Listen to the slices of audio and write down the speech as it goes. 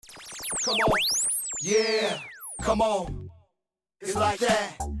Come on. Yeah. Come on. It's like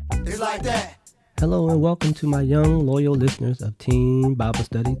that. It's like that. Hello and welcome to my young, loyal listeners of Teen Bible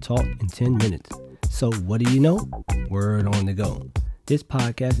Study Taught in 10 Minutes. So what do you know? Word on the go. This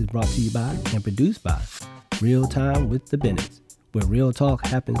podcast is brought to you by and produced by Real Time with the Bennetts, where real talk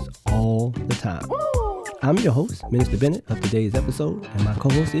happens all the time. I'm your host, Minister Bennett, of today's episode, and my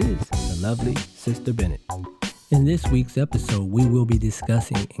co-host is the lovely Sister Bennett. In this week's episode, we will be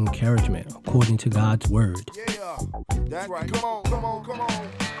discussing encouragement according to God's Word. Yeah. That's right. Come on.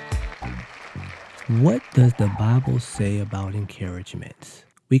 What does the Bible say about encouragement?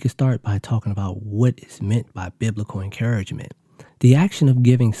 We could start by talking about what is meant by biblical encouragement. The action of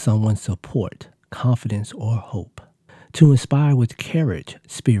giving someone support, confidence, or hope. To inspire with courage,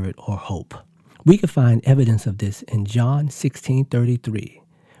 spirit, or hope. We can find evidence of this in John 16:33,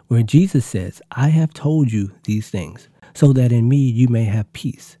 where Jesus says, I have told you these things, so that in me you may have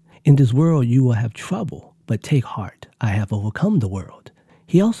peace. In this world you will have trouble, but take heart, I have overcome the world.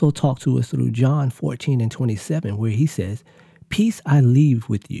 He also talked to us through John 14:27, where he says, Peace I leave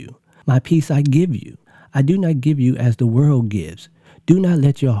with you, my peace I give you. I do not give you as the world gives. Do not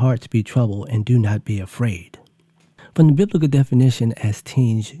let your hearts be troubled, and do not be afraid. From the biblical definition as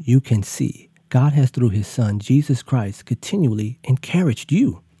teens, you can see God has, through his son, Jesus Christ, continually encouraged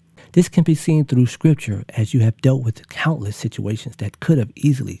you. This can be seen through scripture as you have dealt with countless situations that could have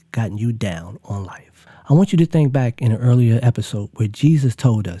easily gotten you down on life. I want you to think back in an earlier episode where Jesus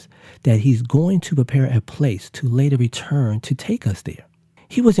told us that he's going to prepare a place to later return to take us there.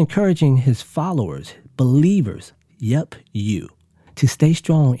 He was encouraging his followers, believers, you, to stay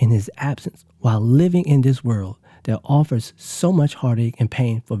strong in his absence while living in this world that offers so much heartache and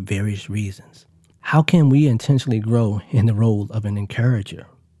pain for various reasons. How can we intentionally grow in the role of an encourager?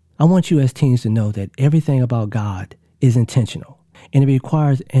 I want you as teens to know that everything about God is intentional, and it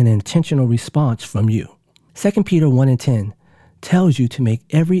requires an intentional response from you. 2 Peter 1:10 tells you to make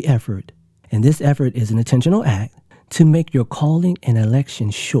every effort, and this effort is an intentional act, to make your calling and election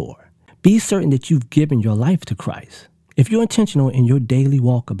sure. Be certain that you've given your life to Christ. If you're intentional in your daily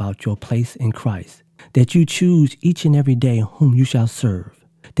walk about your place in Christ, that you choose each and every day whom you shall serve,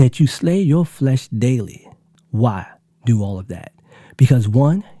 that you slay your flesh daily. Why do all of that? Because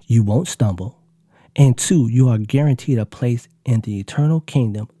 1, you won't stumble, and 2, you are guaranteed a place in the eternal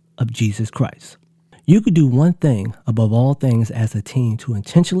kingdom of Jesus Christ. You could do one thing above all things as a teen to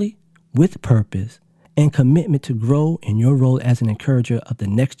intentionally, with purpose, and commitment to grow in your role as an encourager of the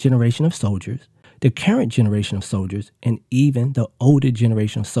next generation of soldiers, the current generation of soldiers, and even the older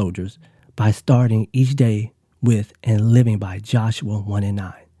generation of soldiers, by starting each day with and living by Joshua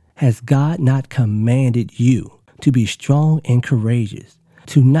 1:9. Has God not commanded you to be strong and courageous,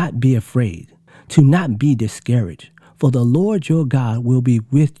 to not be afraid, to not be discouraged? For the Lord your God will be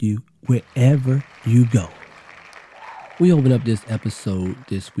with you wherever you go. We open up this episode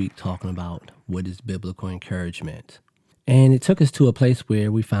this week talking about what is biblical encouragement. And it took us to a place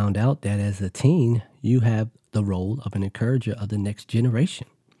where we found out that as a teen, you have the role of an encourager of the next generation.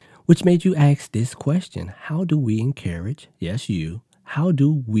 Which made you ask this question: how do we encourage? Yes, you. How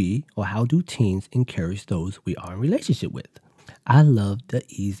do teens encourage those we are in relationship with? I love the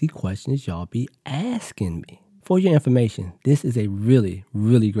easy questions y'all be asking me. For your information, this is a really,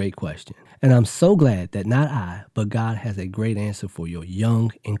 really great question. And I'm so glad that not I, but God has a great answer for your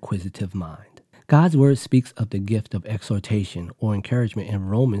young, inquisitive mind. God's word speaks of the gift of exhortation or encouragement in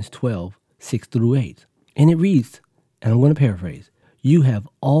Romans 12:6-8. And it reads, and I'm going to paraphrase, you have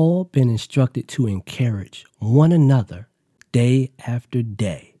all been instructed to encourage one another day after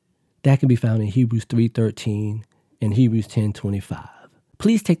day. That can be found in Hebrews 3:13 and Hebrews 10:25.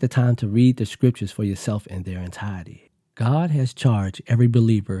 Please take the time to read the scriptures for yourself in their entirety. God has charged every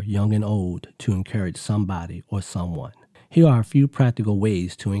believer, young and old, to encourage somebody or someone. Here are a few practical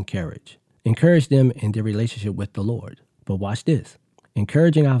ways to encourage. Encourage them in their relationship with the Lord. But watch this.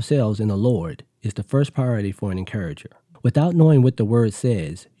 Encouraging ourselves in the Lord is the first priority for an encourager. Without knowing what the word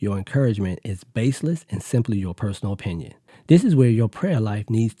says, your encouragement is baseless and simply your personal opinion. This is where your prayer life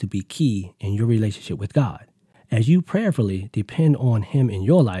needs to be key in your relationship with God. As you prayerfully depend on him in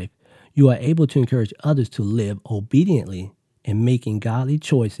your life, you are able to encourage others to live obediently and making godly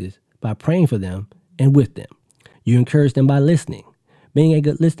choices by praying for them and with them. You encourage them by listening. Being a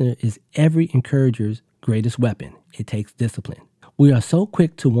good listener is every encourager's greatest weapon. It takes discipline. We are so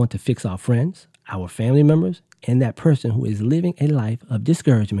quick to want to fix our friends, our family members, and that person who is living a life of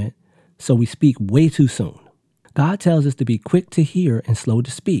discouragement, so we speak way too soon. God tells us to be quick to hear and slow to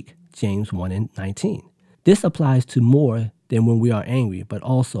speak, James 1:19. This applies to more than when we are angry, but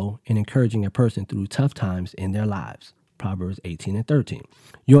also in encouraging a person through tough times in their lives. Proverbs 18:13.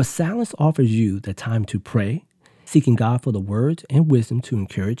 Your silence offers you the time to pray, seeking God for the words and wisdom to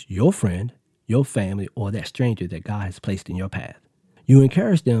encourage your friend, your family, or that stranger that God has placed in your path. You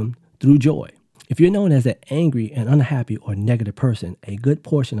encourage them through joy. If you're known as an angry and unhappy or negative person, a good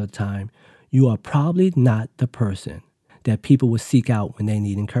portion of the time, you are probably not the person that people will seek out when they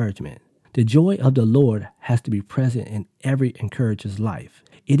need encouragement. The joy of the Lord has to be present in every encourager's life.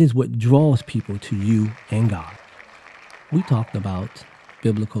 It is what draws people to you and God. We talked about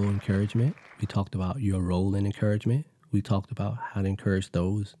biblical encouragement. We talked about your role in encouragement. We talked about how to encourage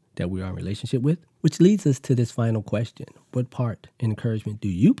those that we are in relationship with, which leads us to this final question. What part in encouragement do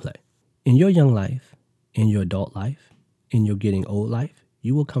you play? In your young life, in your adult life, in your getting old life,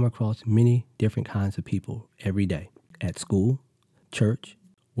 you will come across many different kinds of people every day at school, church,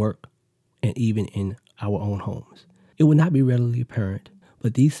 work, and even in our own homes. It will not be readily apparent,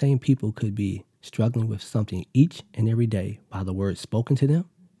 but these same people could be struggling with something each and every day by the words spoken to them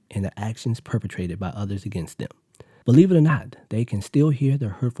and the actions perpetrated by others against them. Believe it or not, they can still hear the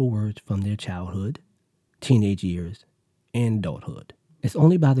hurtful words from their childhood, teenage years, and adulthood. It's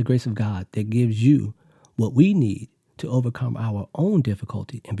only by the grace of God that gives you what we need to overcome our own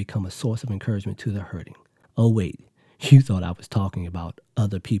difficulty and become a source of encouragement to the hurting. Oh, wait, you thought I was talking about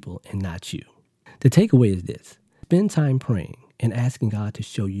other people and not you. The takeaway is this: spend time praying and asking God to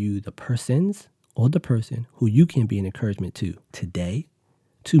show you the persons or the person who you can be an encouragement to today,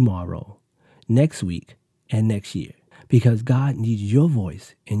 tomorrow, next week, and next year, because God needs your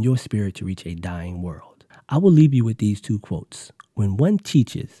voice and your spirit to reach a dying world. I will leave you with these two quotes. When one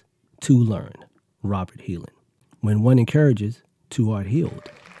teaches, two learn. Robert Heelan. When one encourages, two are healed.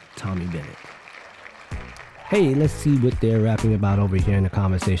 Tommy Bennett. Hey, let's see what they're rapping about over here in the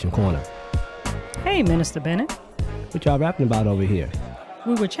conversation corner. Hey, Minister Bennett. What y'all rapping about over here?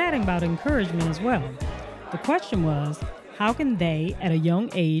 We were chatting about encouragement as well. The question was, how can they, at a young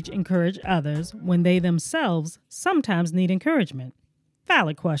age, encourage others when they themselves sometimes need encouragement?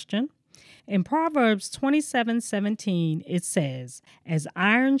 Valid question. In Proverbs 27:17, it says, "As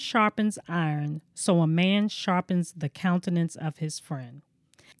iron sharpens iron, so a man sharpens the countenance of his friend."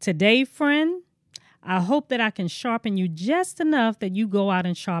 Today, friend, I hope that I can sharpen you just enough that you go out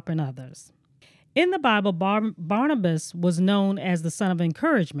and sharpen others. In the Bible, Barnabas was known as the son of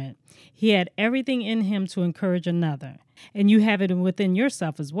encouragement. He had everything in him to encourage another, and you have it within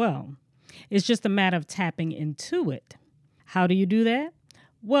yourself as well. It's just a matter of tapping into it. How do you do that?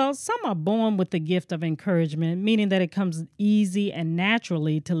 Well, some are born with the gift of encouragement, meaning that it comes easy and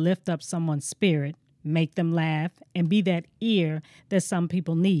naturally to lift up someone's spirit, make them laugh, and be that ear that some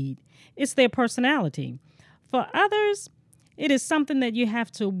people need. It's their personality. For others, it is something that you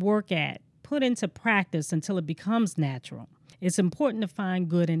have to work at, put into practice until it becomes natural. It's important to find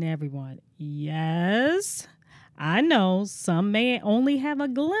good in everyone. Yes, I know some may only have a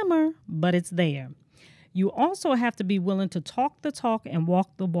glimmer, but it's there. You also have to be willing to talk the talk and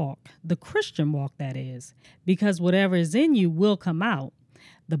walk the walk, the Christian walk, that is, because whatever is in you will come out.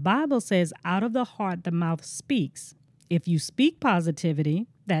 The Bible says, out of the heart, the mouth speaks. If you speak positivity,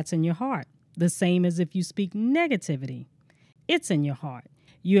 that's in your heart. The same as if you speak negativity. It's in your heart.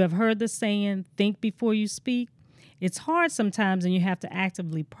 You have heard the saying, think before you speak. It's hard sometimes and you have to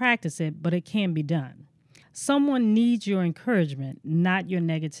actively practice it, but it can be done. Someone needs your encouragement, not your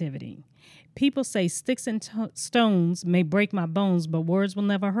negativity. People say sticks and stones may break my bones, but words will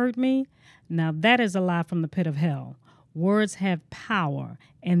never hurt me. Now that is a lie from the pit of hell. Words have power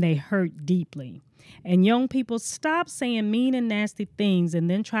and they hurt deeply. And young people, stop saying mean and nasty things and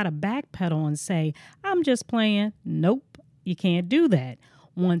then try to backpedal and say, I'm just playing. Nope, you can't do that.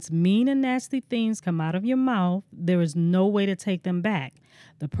 Once mean and nasty things come out of your mouth, there is no way to take them back.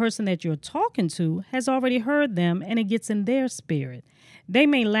 The person that you're talking to has already heard them and it gets in their spirit. They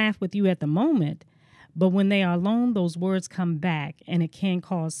may laugh with you at the moment, but when they are alone, those words come back and it can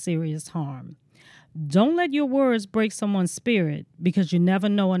cause serious harm. Don't let your words break someone's spirit because you never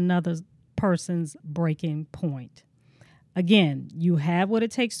know another person's breaking point. Again, you have what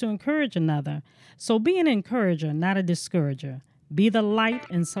it takes to encourage another, so be an encourager, not a discourager. Be the light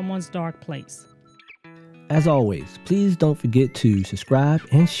in someone's dark place. As always, please don't forget to subscribe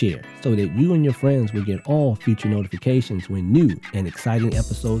and share so that you and your friends will get all future notifications when new and exciting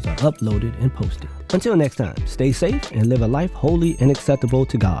episodes are uploaded and posted. Until next time, stay safe and live a life holy and acceptable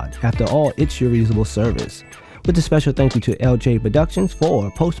to God. After all, it's your reasonable service. With a special thank you to LJ Productions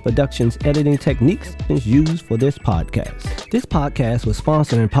for post-production's editing techniques used for this podcast. This podcast was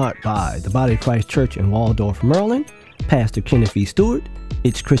sponsored in part by the Body of Christ Church in Waldorf, Maryland, Pastor Kenneth E. Stewart,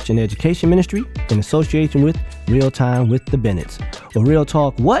 its Christian Education Ministry, in association with Real Time with the Bennetts. Or Real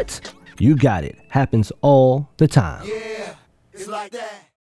Talk, what? You got it. Happens all the time. Yeah. It's like that.